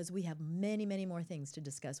might be because we have many, many more things to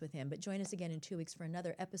discuss with him. But join us again in 2 weeks for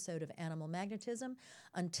another episode of Animal Magnetism.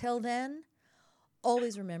 Until then,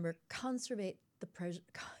 always remember,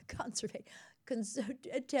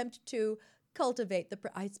 attempt to cultivate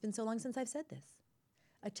it's been so long since I've said this.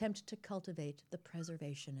 attempt to cultivate the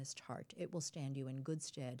preservationist heart. It will stand you in good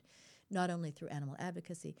stead, not only through animal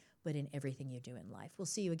advocacy, but in everything you do in life. We'll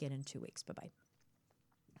see you again in 2 weeks. Bye-bye.